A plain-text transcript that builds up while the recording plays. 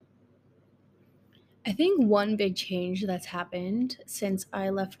I think one big change that's happened since I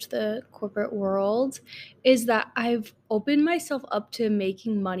left the corporate world is that I've opened myself up to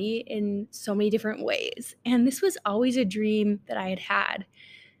making money in so many different ways. And this was always a dream that I had had.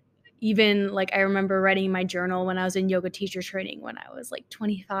 Even like I remember writing in my journal when I was in yoga teacher training when I was like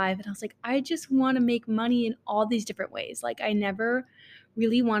 25, and I was like, I just want to make money in all these different ways. Like I never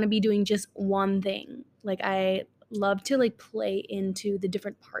really want to be doing just one thing. Like I love to like play into the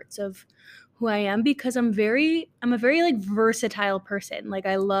different parts of who I am because I'm a very like versatile person. Like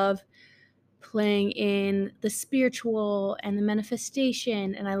I love playing in the spiritual and the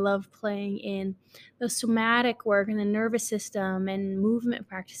manifestation, and I love playing in the somatic work and the nervous system and movement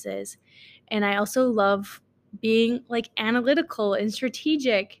practices. And I also love being like analytical and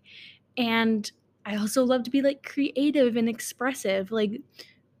strategic, and I also love to be like creative and expressive. Like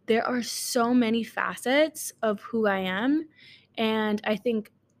there are so many facets of who I am, and I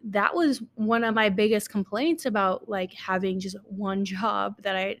think that was one of my biggest complaints about like having just one job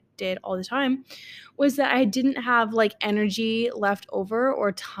that I did all the time was that I didn't have like energy left over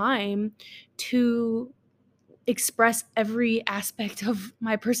or time to express every aspect of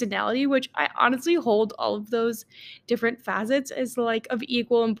my personality, which I honestly hold all of those different facets as like of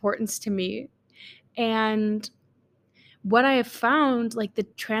equal importance to me. And what I have found, like the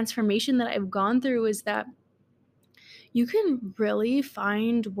transformation that I've gone through, is that you can really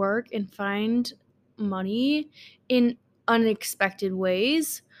find work and find money in unexpected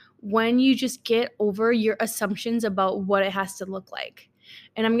ways when you just get over your assumptions about what it has to look like.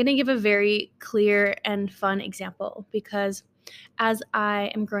 And I'm going to give a very clear and fun example because as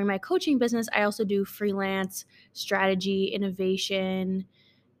I am growing my coaching business, I also do freelance strategy, innovation,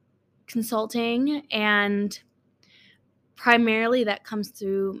 consulting, and primarily that comes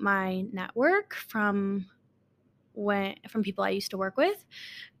through my network from people I used to work with.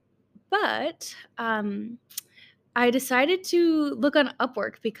 But I decided to look on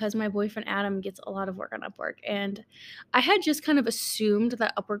Upwork because my boyfriend Adam gets a lot of work on Upwork. And I had just kind of assumed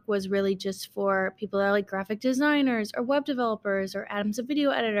that Upwork was really just for people that are like graphic designers or web developers, or Adam's a video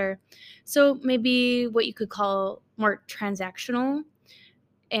editor. So maybe what you could call more transactional,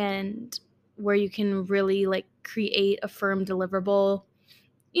 and where you can really like create a firm deliverable,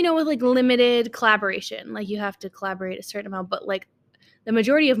 with like limited collaboration. Like you have to collaborate a certain amount, but like the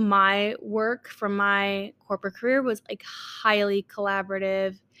majority of my work from my corporate career was like highly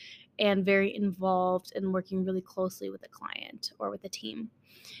collaborative and very involved and working really closely with a client or with a team.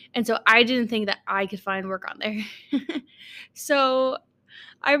 And so I didn't think that I could find work on there. So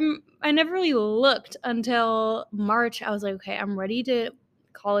I never really looked until March. I was like, okay, I'm ready to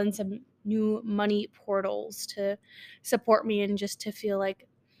call in some new money portals to support me and just to feel like,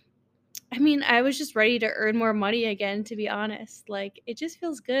 I mean, I was just ready to earn more money again, to be honest. Like, it just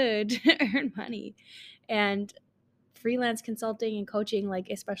feels good to earn money. And freelance consulting and coaching, like,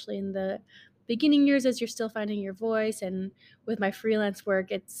 especially in the beginning years as you're still finding your voice, and with my freelance work,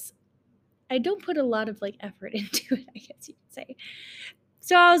 I don't put a lot of like effort into it, I guess you could say.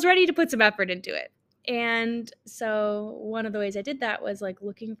 So I was ready to put some effort into it. And so one of the ways I did that was like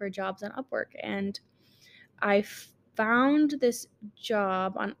looking for jobs on Upwork. And I found this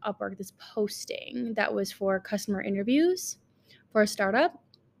job on Upwork, this posting that was for customer interviews for a startup.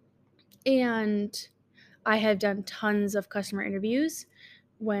 And I have done tons of customer interviews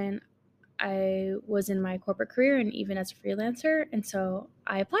when I was in my corporate career and even as a freelancer. And so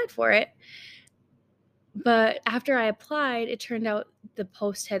I applied for it. But after I applied, it turned out the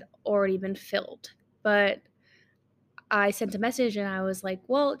post had already been filled. But I sent a message and I was like,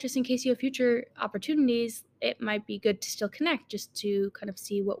 well, just in case you have future opportunities, it might be good to still connect just to kind of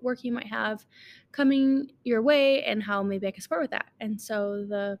see what work you might have coming your way and how maybe I could support with that. And so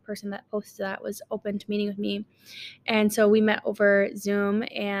the person that posted that was open to meeting with me. And so we met over Zoom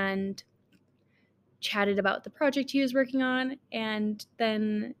and chatted about the project he was working on. And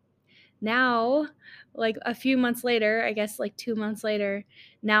then now, like a few months later, I guess like 2 months later,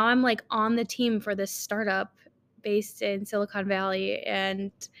 now I'm like on the team for this startup based in Silicon Valley.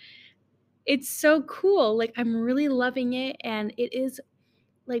 And it's so cool. Like I'm really loving it. And it is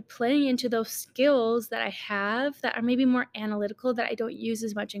like playing into those skills that I have that are maybe more analytical that I don't use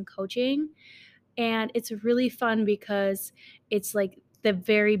as much in coaching. And it's really fun because it's like the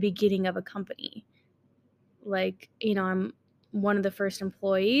very beginning of a company. Like, I'm one of the first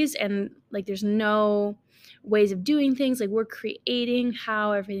employees, and like there's no ways of doing things. Like we're creating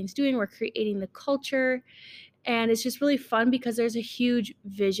how everything's doing, we're creating the culture, and it's just really fun because there's a huge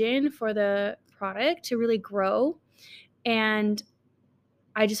vision for the product to really grow. And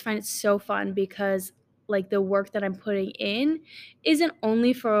I just find it so fun because like, the work that I'm putting in isn't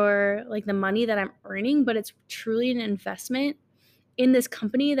only for, like, the money that I'm earning, but it's truly an investment in this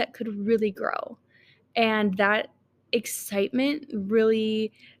company that could really grow. And that excitement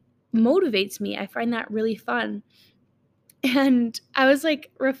really motivates me. I find that really fun. And I was,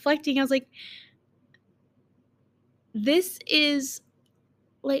 like, reflecting, I was like, "This is,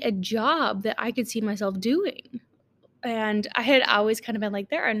 like, a job that I could see myself doing." And I had always kind of been like,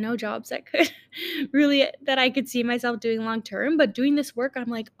 "There are no jobs that could really that I could see myself doing long term," but doing this work, I'm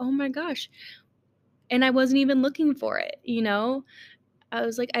like, "Oh my gosh." And I wasn't even looking for it, you know? I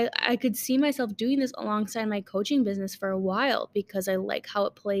was like, I could see myself doing this alongside my coaching business for a while because I like how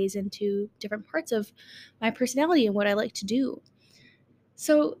it plays into different parts of my personality and what I like to do.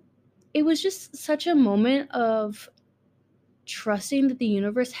 So, it was just such a moment of trusting that the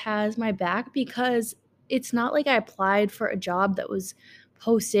universe has my back because it's not like I applied for a job that was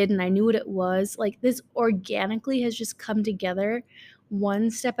posted and I knew what it was. Like, this organically has just come together one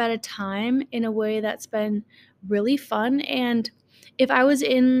step at a time in a way that's been really fun. And if I was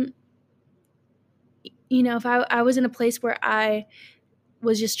in, if I was in a place where I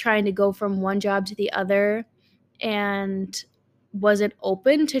was just trying to go from one job to the other and wasn't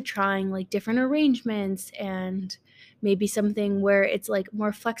open to trying, like, different arrangements and maybe something where it's, like,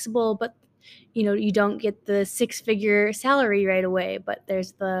 more flexible, but, you don't get the six-figure salary right away, but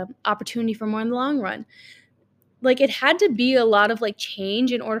there's the opportunity for more in the long run. Like, it had to be a lot of, like,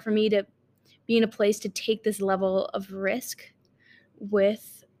 change in order for me to be in a place to take this level of risk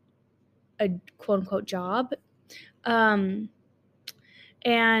with a quote unquote job. Um,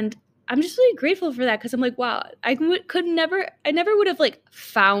 And I'm just really grateful for that because 'cause I'm like, "Wow, I never would have, like,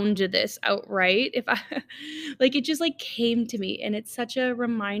 found this outright if I" like, it just, like, came to me, and it's such a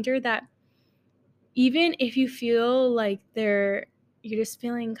reminder that even if you feel like you're just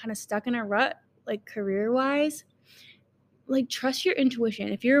feeling kinda stuck in a rut, like, career-wise, like, trust your intuition.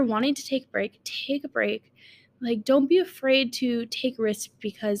 If you're wanting to take a break, take a break. Like, don't be afraid to take risks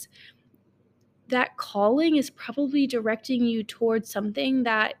because that calling is probably directing you towards something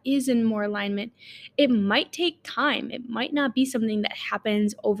that is in more alignment. It might take time. It might not be something that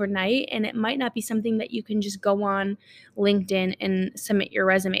happens overnight, and it might not be something that you can just go on LinkedIn and submit your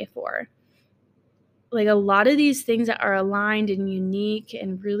resume for. Like, a lot of these things that are aligned and unique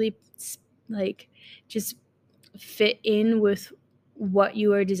and really like just fit in with what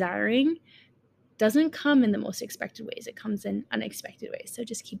you are desiring doesn't come in the most expected ways. It comes in unexpected ways. So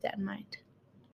just keep that in mind.